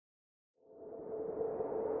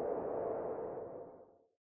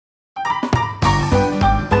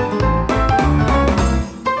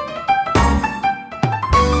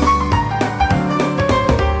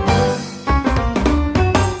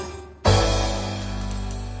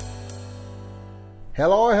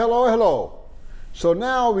Hello, hello, hello. So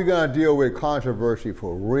now we're going to deal with controversy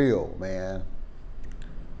for real, man.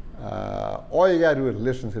 All you got to do is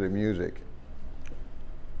listen to the music.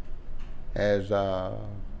 As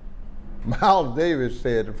Miles Davis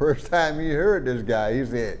said the first time he heard this guy, he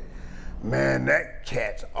said, man, that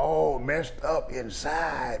cat's all messed up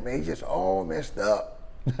inside, man. He's just all messed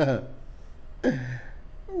up.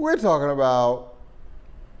 We're talking about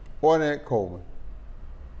Ornette Coleman.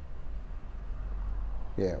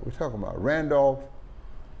 Yeah, we're talking about Randolph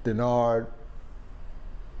Denard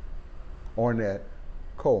Ornette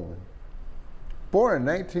Coleman. Born in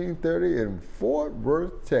 1930 in Fort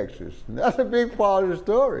Worth, Texas. And that's a big part of the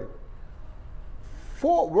story.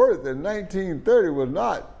 Fort Worth in 1930 was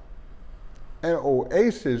not an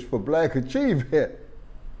oasis for black achievement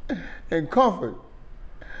and comfort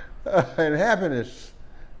and happiness.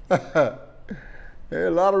 There were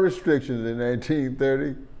a lot of restrictions in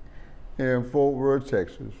 1930 in Fort Worth,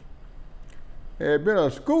 Texas. There had been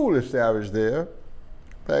a school established there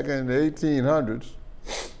back in the 1800s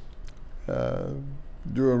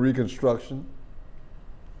during Reconstruction,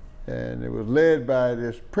 and it was led by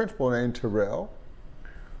this principal named Terrell,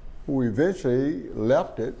 who eventually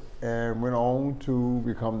left it and went on to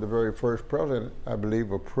become the very first president, I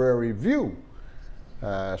believe, of Prairie View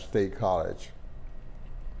State College.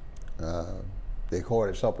 They called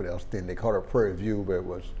it something else then. They called it Prairie View, but it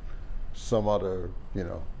was some other,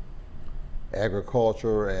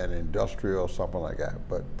 agriculture and industrial, something like that,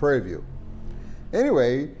 but Prairie View.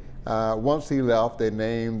 Anyway, once he left, they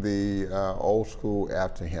named the old school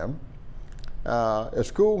after him. The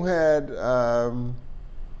school had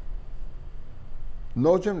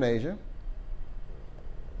no gymnasium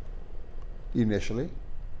initially,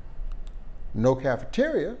 no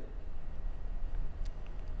cafeteria,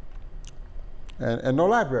 and no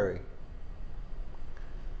library.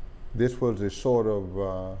 This was a sort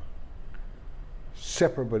of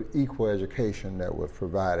separate but equal education that was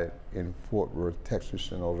provided in Fort Worth, Texas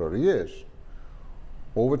in those early years.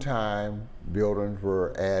 Over time, buildings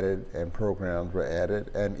were added and programs were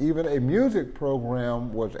added, and even a music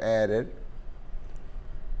program was added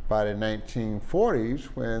by the 1940s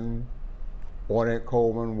when Ornette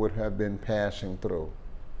Coleman would have been passing through.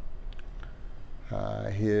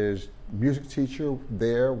 His music teacher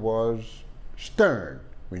there was Stern.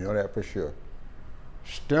 We know that for sure.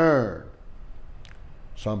 Stern.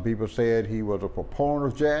 Some people said he was a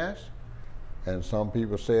proponent of jazz, and some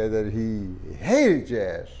people said that he hated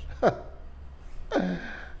jazz.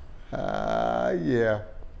 Yeah,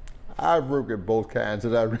 I've worked with both kinds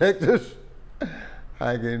of directors.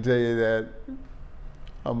 I can tell you that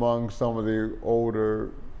among some of the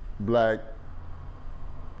older black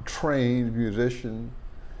trained musicians,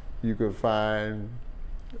 you could find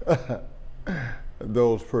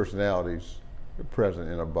those personalities present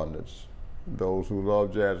in abundance. Those who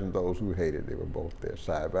loved jazz and those who hated, they were both there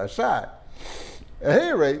side by side. At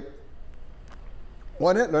any rate,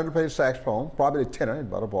 Ornette learned to play the saxophone, probably a tenor, his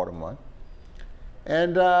mother bought him one.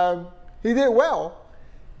 And he did well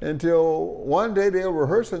until one day they were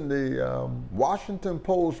rehearsing the Washington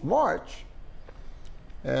Post March,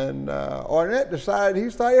 and Ornette decided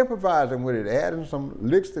he started improvising with it, adding some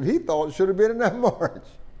licks that he thought should have been in that march.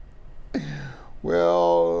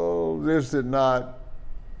 Well, this did not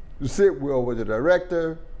sit well with the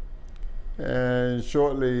director, and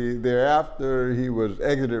shortly thereafter he was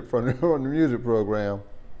exited from the music program.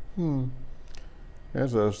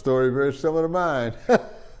 That's a story very similar to mine.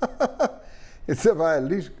 Except I at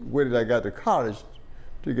least waited I got to college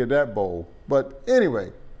to get that bowl. But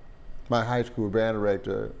anyway, my high school band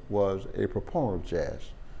director was a proponent of jazz,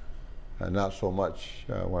 not so much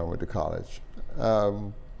when I went to college.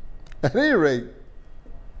 At any rate,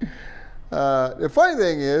 the funny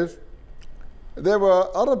thing is, there were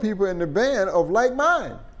other people in the band of like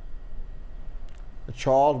mind.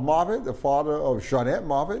 Charles Moffitt, the father of Jeanette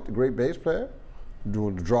Moffitt, the great bass player,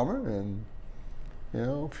 doing the drummer, and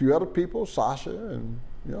a few other people, Sasha, and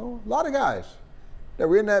a lot of guys that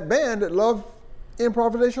were in that band that loved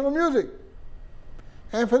improvisational music.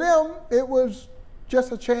 And for them, it was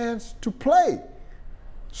just a chance to play.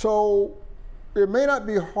 So it may not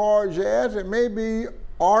be hard jazz, it may be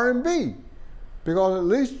R&B, because at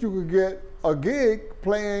least you could get a gig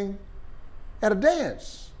playing at a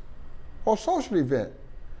dance or social event.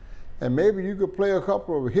 And maybe you could play a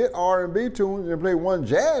couple of hit R&B tunes and play one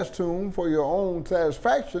jazz tune for your own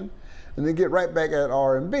satisfaction, and then get right back at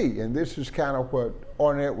R&B. And this is kind of what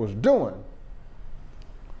Ornette was doing.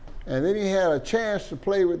 And then he had a chance to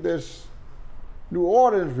play with this New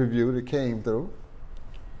Orleans review that came through,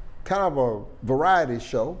 kind of a variety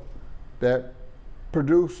show that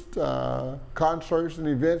produced concerts and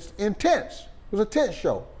events in tents. It was a tent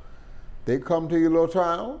show. They come to your little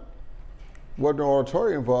town. Wasn't an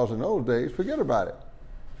auditorium for us in those days. Forget about it.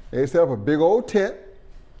 They set up a big old tent.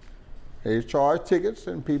 They charged tickets,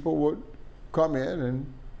 and people would come in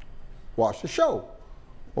and watch the show.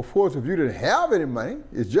 Of course, if you didn't have any money,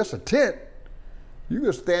 it's just a tent. You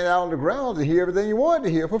could stand out on the grounds and hear everything you wanted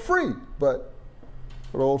to hear for free. But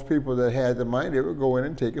for those people that had the money, they would go in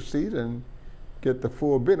and take a seat and get the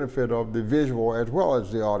full benefit of the visual as well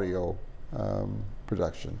as the audio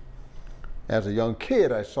production. As a young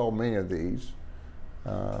kid, I saw many of these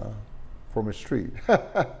from the street.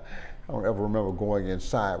 I don't ever remember going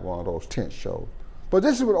inside one of those tent shows. But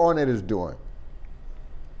this is what Ornette is doing.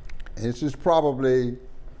 And this is probably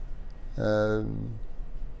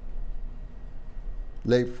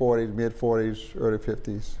late 40s, mid 40s, early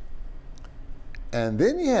 50s. And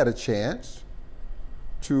then he had a chance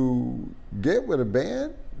to get with a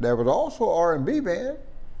band that was also an R&B band,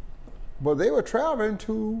 but they were traveling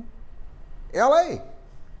to LA.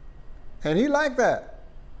 And he liked that.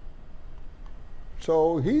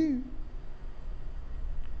 So he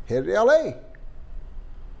headed to LA,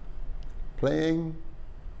 playing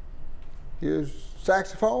his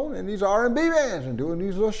saxophone in these R&B bands and doing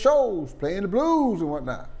these little shows, playing the blues and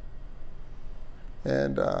whatnot.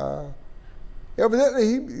 And evidently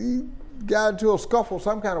he got into a scuffle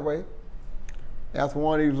some kind of way. After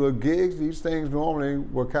one of these little gigs, these things normally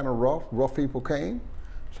were kind of rough. Rough people came.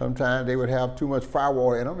 Sometimes they would have too much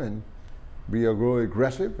firewater in them and be really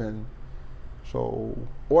aggressive. And so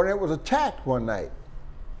Ornette was attacked one night.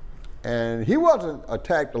 And he wasn't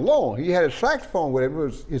attacked alone. He had his saxophone with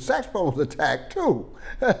him. His saxophone was attacked too,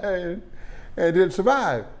 and didn't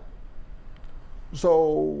survive.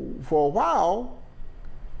 So for a while,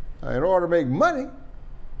 in order to make money,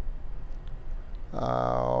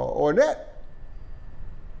 Ornette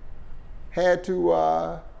had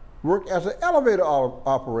to work as an elevator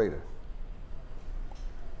operator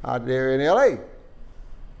out there in LA.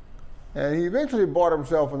 And he eventually bought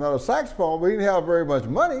himself another saxophone, but he didn't have very much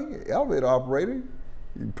money. Elevator operator,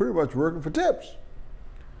 he pretty much working for tips.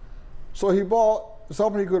 So he bought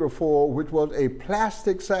something he could afford, which was a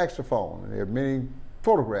plastic saxophone. And there are many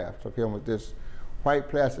photographs of him with this white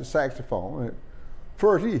plastic saxophone. And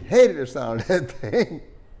first, he hated the sound of that thing,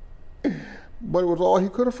 but it was all he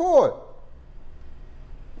could afford.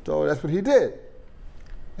 So that's what he did.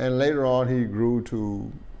 And later on, he grew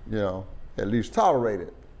to, at least tolerate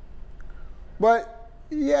it. But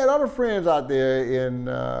he had other friends out there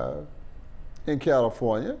in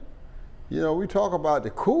California. We talk about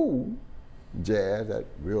the cool jazz, that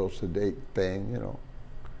real sedate thing,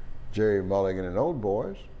 Jerry Mulligan and those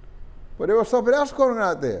boys. But there was something else going on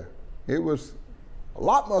out there. It was a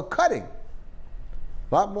lot more cutting,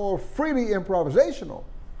 a lot more freely improvisational.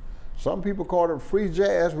 Some people call it free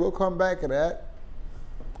jazz. We'll come back to that.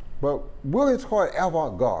 But we'll just call it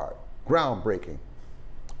avant-garde, groundbreaking,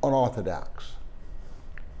 unorthodox.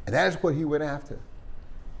 And that is what he went after.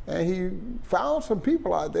 And he found some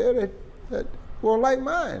people out there that were like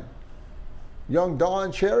mine. Young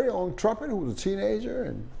Don Cherry on trumpet, who was a teenager,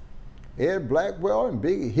 and Ed Blackwell and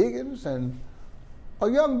Biggie Higgins, and a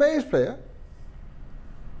young bass player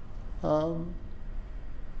who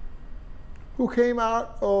came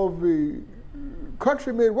out of the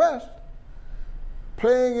country Midwest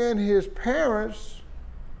playing in his parents'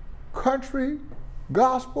 country,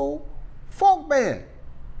 gospel, folk band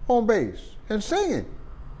on bass and singing.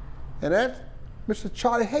 And that's Mr.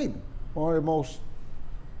 Charlie Hayden, one of the most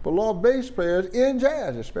beloved bass players in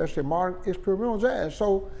jazz, especially modern experimental jazz.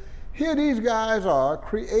 So here these guys are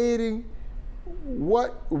creating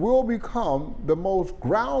what will become the most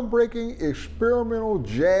groundbreaking experimental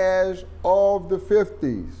jazz of the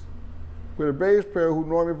 50s, with a bass player who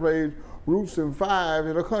normally plays roots and fives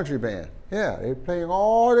in a country band. Yeah, they're playing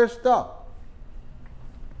all this stuff.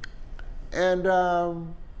 And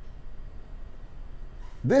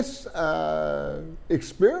this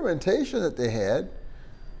experimentation that they had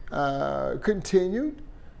continued.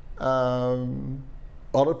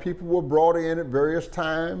 Other people were brought in at various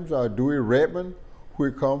times. Dewey Redmond, who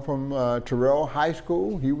had come from Terrell High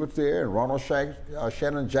School, he was there, and Ronald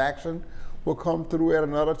Shannon Jackson will come through at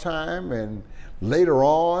another time. And later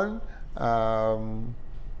on,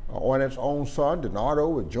 Ornette's own son, Donardo,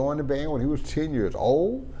 would join the band when he was 10 years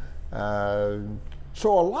old. So a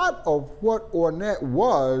lot of what Ornette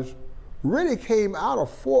was really came out of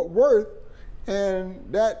Fort Worth and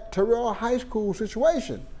that Terrell High School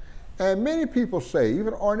situation. And many people say,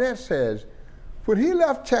 even Ornette says, when he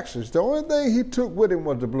left Texas, the only thing he took with him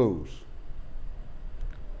was the blues.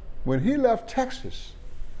 When he left Texas,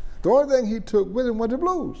 The only thing he took with him was the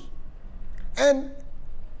blues. And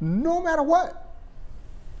no matter what,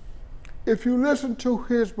 if you listen to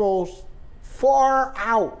his most far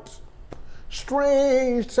out,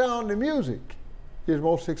 strange sounding music, his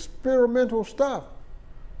most experimental stuff,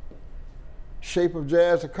 Shape of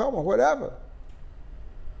Jazz to Come or whatever,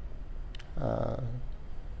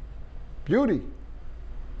 Beauty,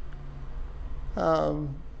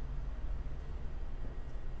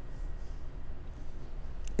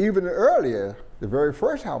 even earlier, the very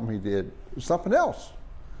first album he did, Something Else,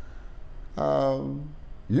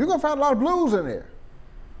 you're gonna find a lot of blues in there.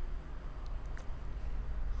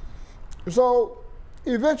 So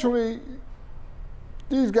eventually,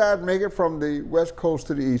 these guys make it from the West Coast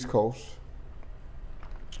to the East Coast,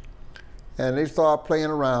 and they start playing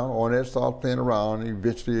around. Ornette starts playing around, and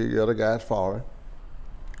eventually the other guys following.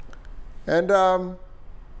 And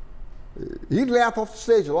he laughed off the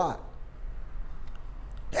stage a lot.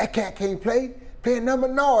 That cat can't play number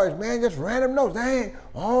noise, man, just random notes. Dang,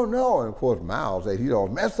 oh no. And of course, Miles said he's all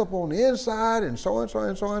messed up on the inside and so and so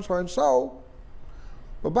and so and so and so.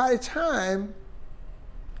 But by the time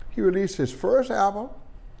he released his first album,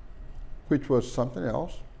 which was Something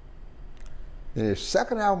Else, and his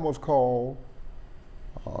second album was called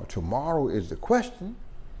Tomorrow Is the Question,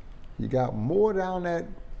 he got more down that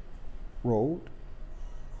road.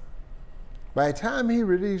 By the time he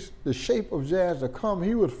released The Shape of Jazz to Come,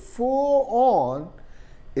 he was full on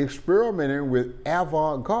experimenting with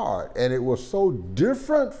avant-garde, and it was so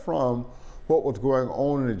different from what was going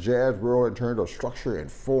on in the jazz world in terms of structure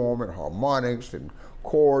and form and harmonics and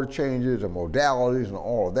chord changes and modalities and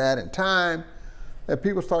all of that and time, that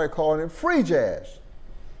people started calling it free jazz.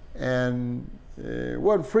 And it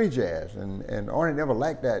wasn't free jazz, and Ornette never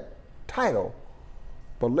liked that title.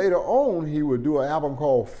 But later on, he would do an album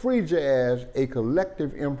called Free Jazz, a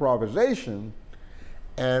collective improvisation,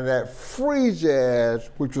 and that free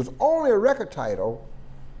jazz, which was only a record title,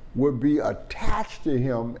 would be attached to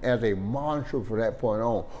him as a mantra from that point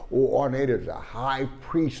on. Oh, Ornette is a high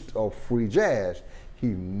priest of free jazz. He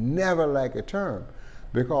never liked the term,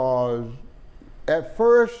 because at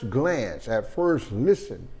first glance, at first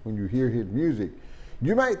listen, when you hear his music,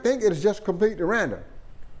 you might think it's just completely random.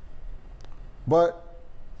 But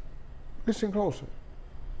listen closer,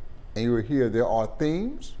 and you will hear there are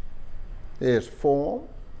themes, there's form,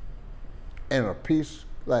 and a piece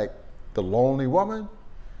like The Lonely Woman,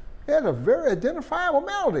 there's a very identifiable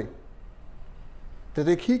melody that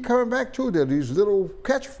they keep coming back to. There are these little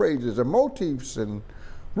catchphrases and motifs and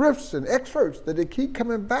riffs and excerpts that they keep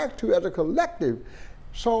coming back to as a collective.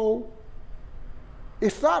 So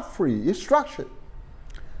it's not free, it's structured.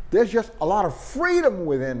 There's just a lot of freedom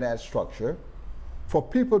within that structure for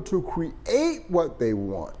people to create what they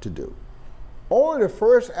want to do. Only the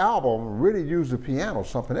first album really used the piano,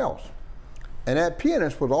 Something Else. And that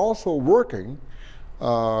pianist was also working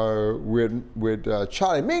with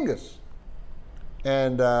Charlie Mingus.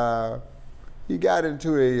 And he got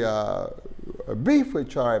into a beef with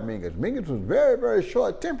Charlie Mingus. Mingus was very, very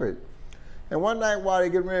short-tempered. And one night while they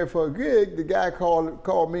getting ready for a gig, the guy called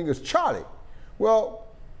Mingus Charlie. Well,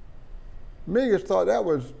 Mingus thought that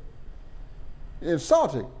was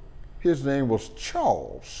insulting. His name was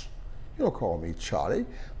Charles. You don't call me Charlie.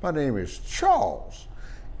 My name is Charles.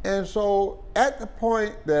 And so at the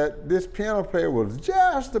point that this piano player was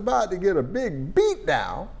just about to get a big beat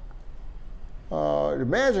down, the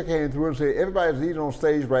manager came through and said, everybody's leaving on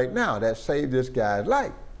stage right now. That saved this guy's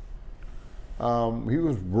life. He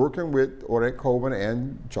was working with Ornette, Coleman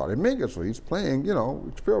and Charlie Mingus, so he's playing, you know,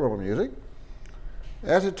 experimental music.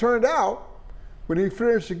 As it turned out, when he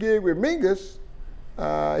finished the gig with Mingus,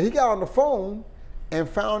 he got on the phone and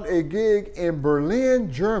found a gig in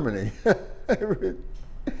Berlin, Germany.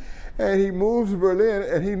 And he moved to Berlin,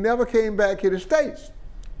 and he never came back to the States.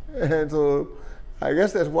 And so I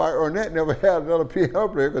guess that's why Ornette never had another piano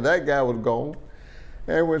player, because that guy was gone.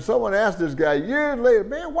 And when someone asked this guy years later,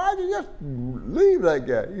 man, why did you just leave that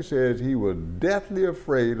guy? He says he was deathly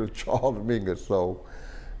afraid of Charles Mingus. So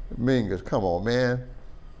Mingus, come on, man.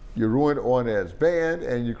 You ruined Ornette's band,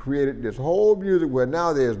 and you created this whole music where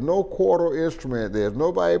now there's no quartal instrument. There's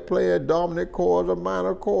nobody playing dominant chords or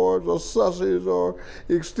minor chords or susses or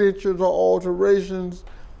extensions or alterations.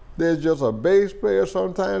 There's just a bass player,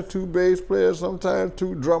 sometimes two bass players, sometimes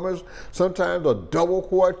two drummers, sometimes a double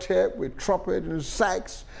quartet with trumpet and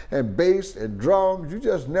sax and bass and drums. You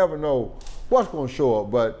just never know what's going to show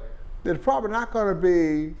up, but there's probably not going to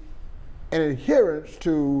be an adherence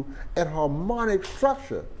to a harmonic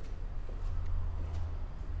structure.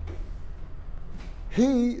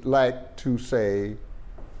 He liked to say,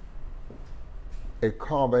 a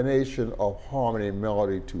combination of harmony and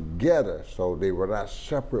melody together, so they were not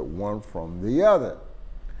separate one from the other.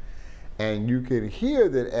 And you can hear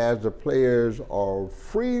that as the players are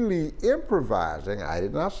freely improvising, I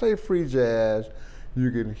did not say free jazz,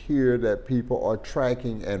 you can hear that people are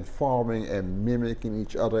tracking and following and mimicking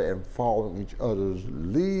each other and following each other's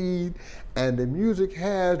lead, and the music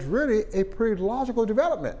has really a pretty logical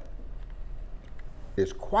development.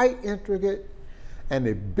 It's quite intricate, and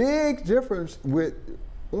the big difference with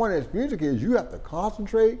Ornette's music is you have to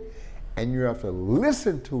concentrate and you have to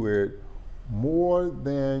listen to it more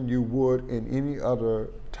than you would in any other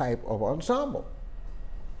type of ensemble.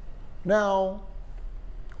 Now,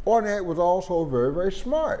 Ornette was also very, very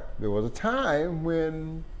smart. There was a time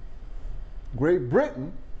when Great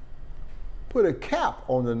Britain put a cap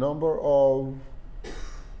on the number of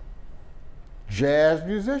jazz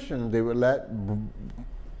musicians they would let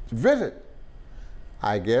visit.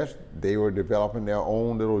 I guess they were developing their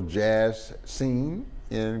own little jazz scene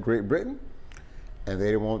in Great Britain, and they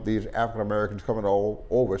didn't want these African Americans coming all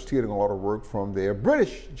over stealing all the work from their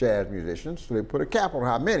British jazz musicians, so they put a cap on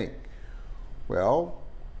how many. Well,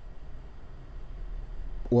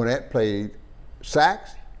 Ornette played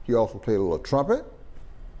sax, he also played a little trumpet,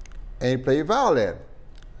 and he played violin.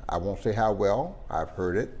 I won't say how well, I've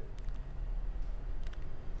heard it.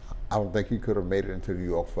 I don't think he could have made it into the New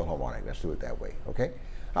York Philharmonic, let's do it that way, okay?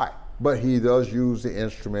 All right, but he does use the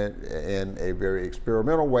instrument in a very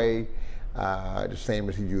experimental way, the same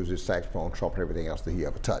as he uses saxophone, trumpet, and everything else that he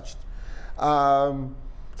ever touched.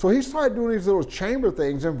 So he started doing these little chamber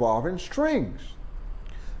things involving strings.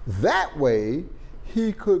 That way,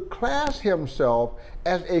 he could class himself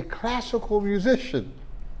as a classical musician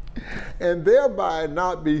and thereby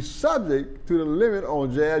not be subject to the limit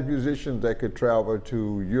on jazz musicians that could travel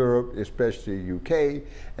to Europe, especially UK,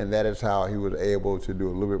 and that is how he was able to do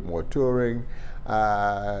a little bit more touring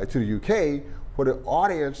to the UK, where the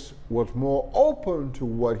audience was more open to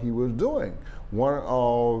what he was doing. One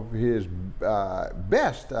of his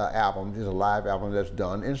best albums is a live album that's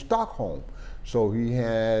done in Stockholm. So he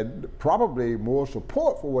had probably more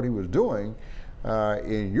support for what he was doing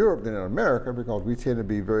in Europe than in America, because we tend to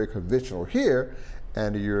be very conventional here,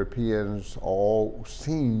 and the Europeans all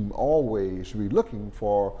seem always to be looking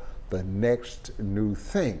for the next new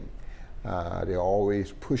thing. They're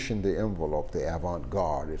always pushing the envelope. The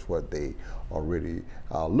avant-garde is what they are really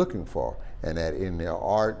looking for, and that in their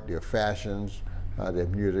art, their fashions, their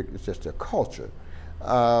music, it's just their culture.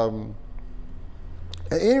 At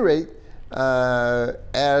any rate,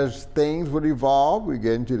 as things would evolve, we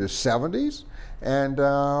get into the 70s, and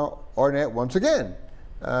Ornette, once again,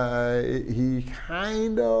 he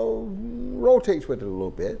kind of rotates with it a little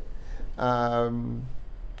bit.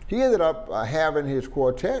 He ended up having his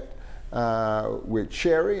quartet with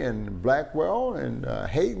Cherry and Blackwell and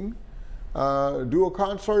Hayden do a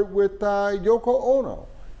concert with Yoko Ono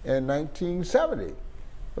in 1970.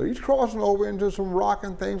 So he's crossing over into some rock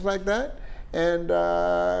and things like that. And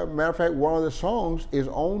matter of fact, one of the songs is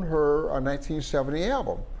on her 1970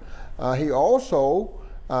 album. He also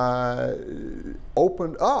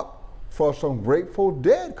opened up for some Grateful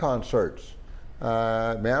Dead concerts.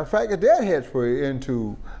 Matter of fact, the Deadheads were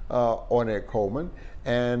into Ornette Coleman,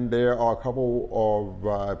 and there are a couple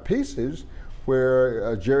of pieces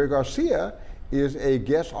where Jerry Garcia is a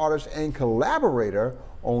guest artist and collaborator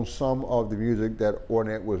on some of the music that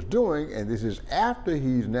Ornette was doing, and this is after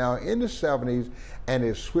he's now in the 70s and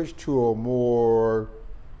has switched to a more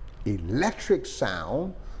electric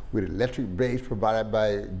sound with electric bass provided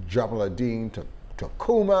by Jamila Dean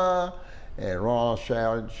Takuma, and Ron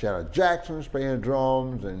Shannon Jackson's playing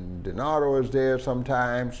drums, and Donato is there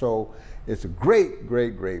sometimes. So it's a great,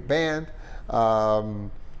 great, great band.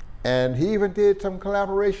 And he even did some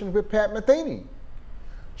collaborations with Pat Metheny.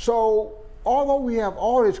 So although we have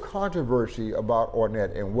all this controversy about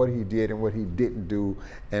Ornette and what he did and what he didn't do,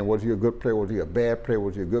 and was he a good player, was he a bad player,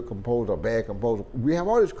 was he a good composer, a bad composer, we have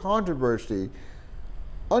all this controversy,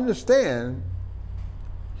 understand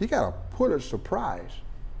he got a Pulitzer Prize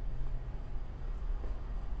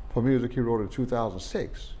for music he wrote in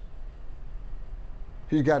 2006.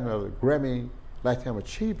 He's got another Grammy Lifetime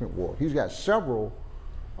Achievement Award. He's got several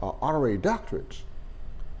honorary doctorates.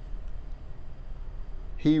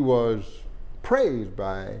 He was praised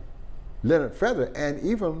by Leonard Feather and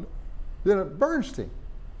even Leonard Bernstein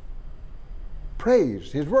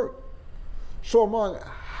praised his work. So among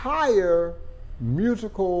higher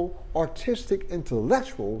musical, artistic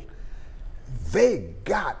intellectuals, they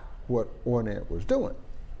got what Ornette was doing.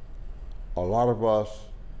 A lot of us,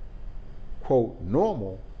 quote,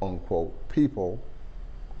 normal, unquote, people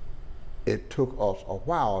it took us a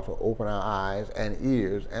while to open our eyes and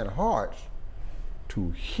ears and hearts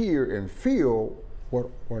to hear and feel what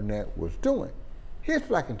Ornette was doing. Here's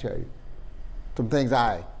what I can tell you. Some things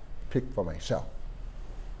I picked for myself.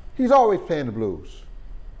 He's always playing the blues.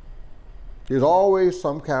 There's always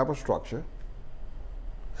some kind of a structure.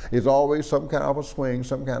 There's always some kind of a swing,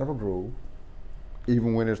 some kind of a groove,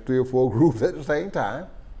 even when there's 3 or 4 grooves at the same time.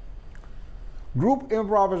 Group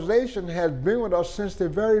improvisation has been with us since the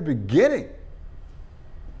very beginning.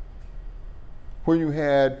 When you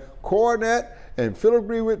had cornet and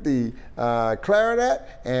filigree with the clarinet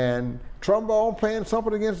and trombone playing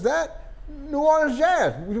something against that, New Orleans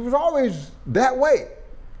jazz, it was always that way.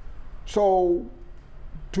 So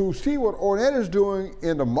to see what Ornette is doing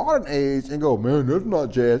in the modern age and go, man, that's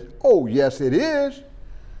not jazz. Oh, yes, it is.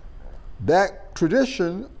 That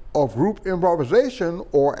tradition of group improvisation,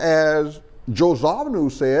 or as Joe Zawinul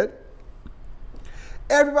said,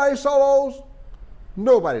 everybody solos,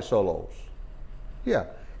 nobody solos. Yeah,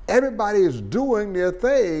 everybody is doing their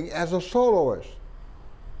thing as a soloist.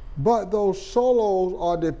 But those solos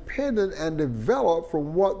are dependent and developed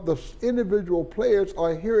from what the individual players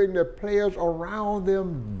are hearing the players around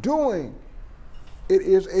them doing. It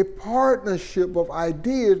is a partnership of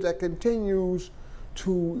ideas that continues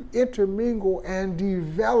to intermingle and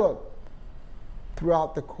develop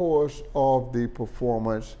throughout the course of the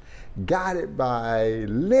performance, guided by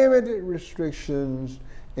limited restrictions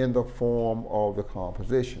in the form of the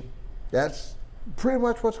composition. That's pretty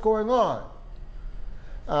much what's going on.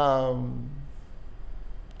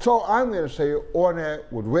 So I'm going to say Ornette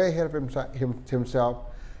was way ahead of himself,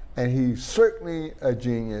 and he's certainly a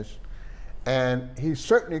genius, and he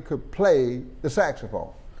certainly could play the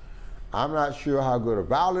saxophone. I'm not sure how good a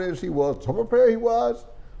violinist he was, trumpet player he was,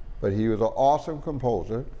 but he was an awesome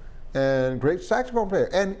composer and great saxophone player.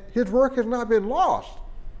 And his work has not been lost.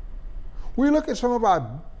 We look at some of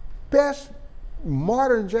our best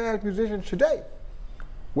modern jazz musicians today,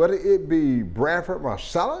 whether it be Branford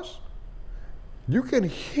Marsalis, you can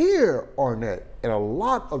hear Ornette in a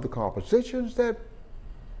lot of the compositions that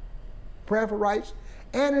Branford writes,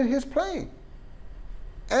 and in his playing,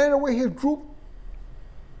 and in the way his group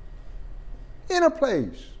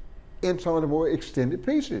interplays in some of the more extended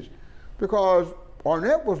pieces, because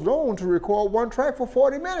Ornette was known to record one track for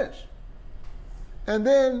 40 minutes. And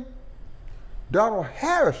then Donald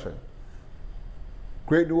Harrison,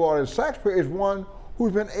 great New Orleans sax player, is one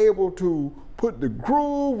who's been able to put the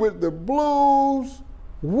groove with the blues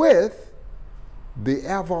with the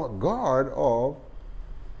avant-garde of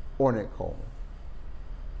Ornette Coleman.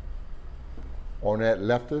 Ornette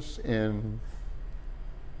left us in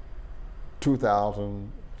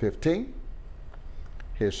 2015.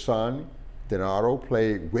 His son, Donato,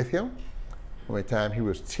 played with him from the time he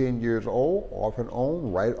was 10 years old, off and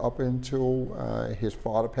on, right up until his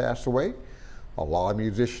father passed away. A lot of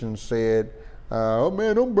musicians said, oh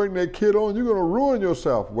man, don't bring that kid on, you're gonna ruin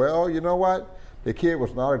yourself. Well, you know what? The kid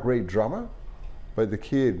was not a great drummer, but the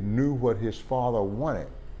kid knew what his father wanted,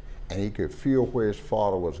 and he could feel where his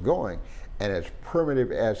father was going. And as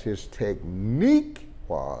primitive as his technique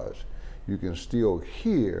was, you can still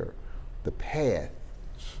hear the paths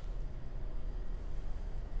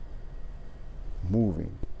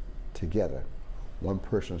moving together. One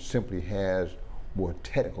person simply has more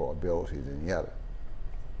technical ability than the other.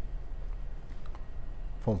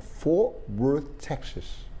 From Fort Worth,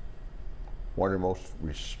 Texas, one of the most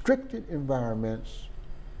restricted environments,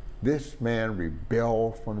 this man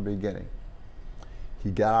rebelled from the beginning.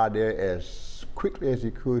 He got out there as quickly as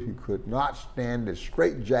he could. He could not stand the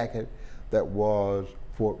straitjacket that was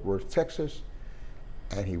Fort Worth, Texas,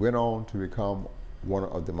 and he went on to become one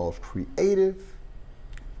of the most creative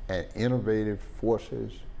and innovative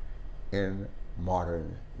forces in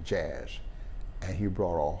modern jazz. And he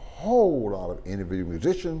brought a whole lot of individual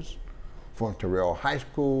musicians from Terrell High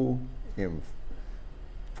School in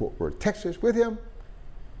Fort Worth, Texas with him,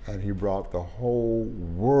 and he brought the whole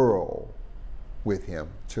world with him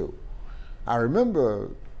too. I remember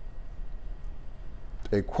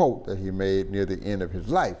a quote that he made near the end of his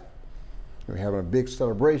life. We were having a big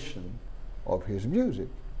celebration of his music,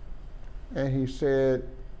 and he said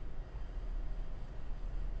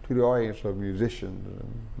to the audience of musicians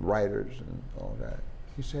and writers and all that,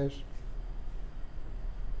 he says,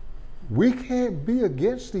 we can't be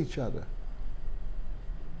against each other.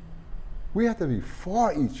 We have to be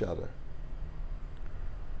for each other.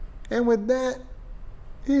 And with that,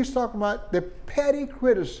 he's talking about the petty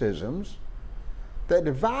criticisms that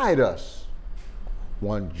divide us.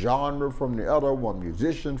 One genre from the other, one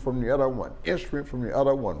musician from the other, one instrument from the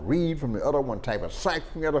other, one reed from the other, one type of sax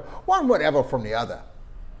from the other, one whatever from the other.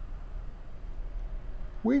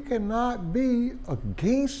 We cannot be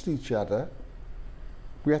against each other.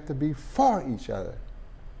 We have to be for each other.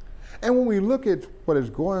 And when we look at what is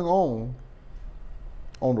going on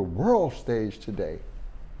the world stage today,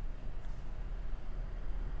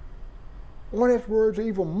 Ornette's words are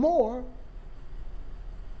even more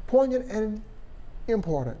poignant and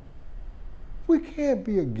important. We can't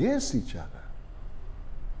be against each other.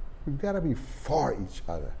 We've got to be for each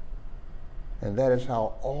other. And that is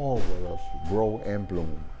how all of us grow and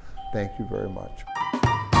bloom. Thank you very much.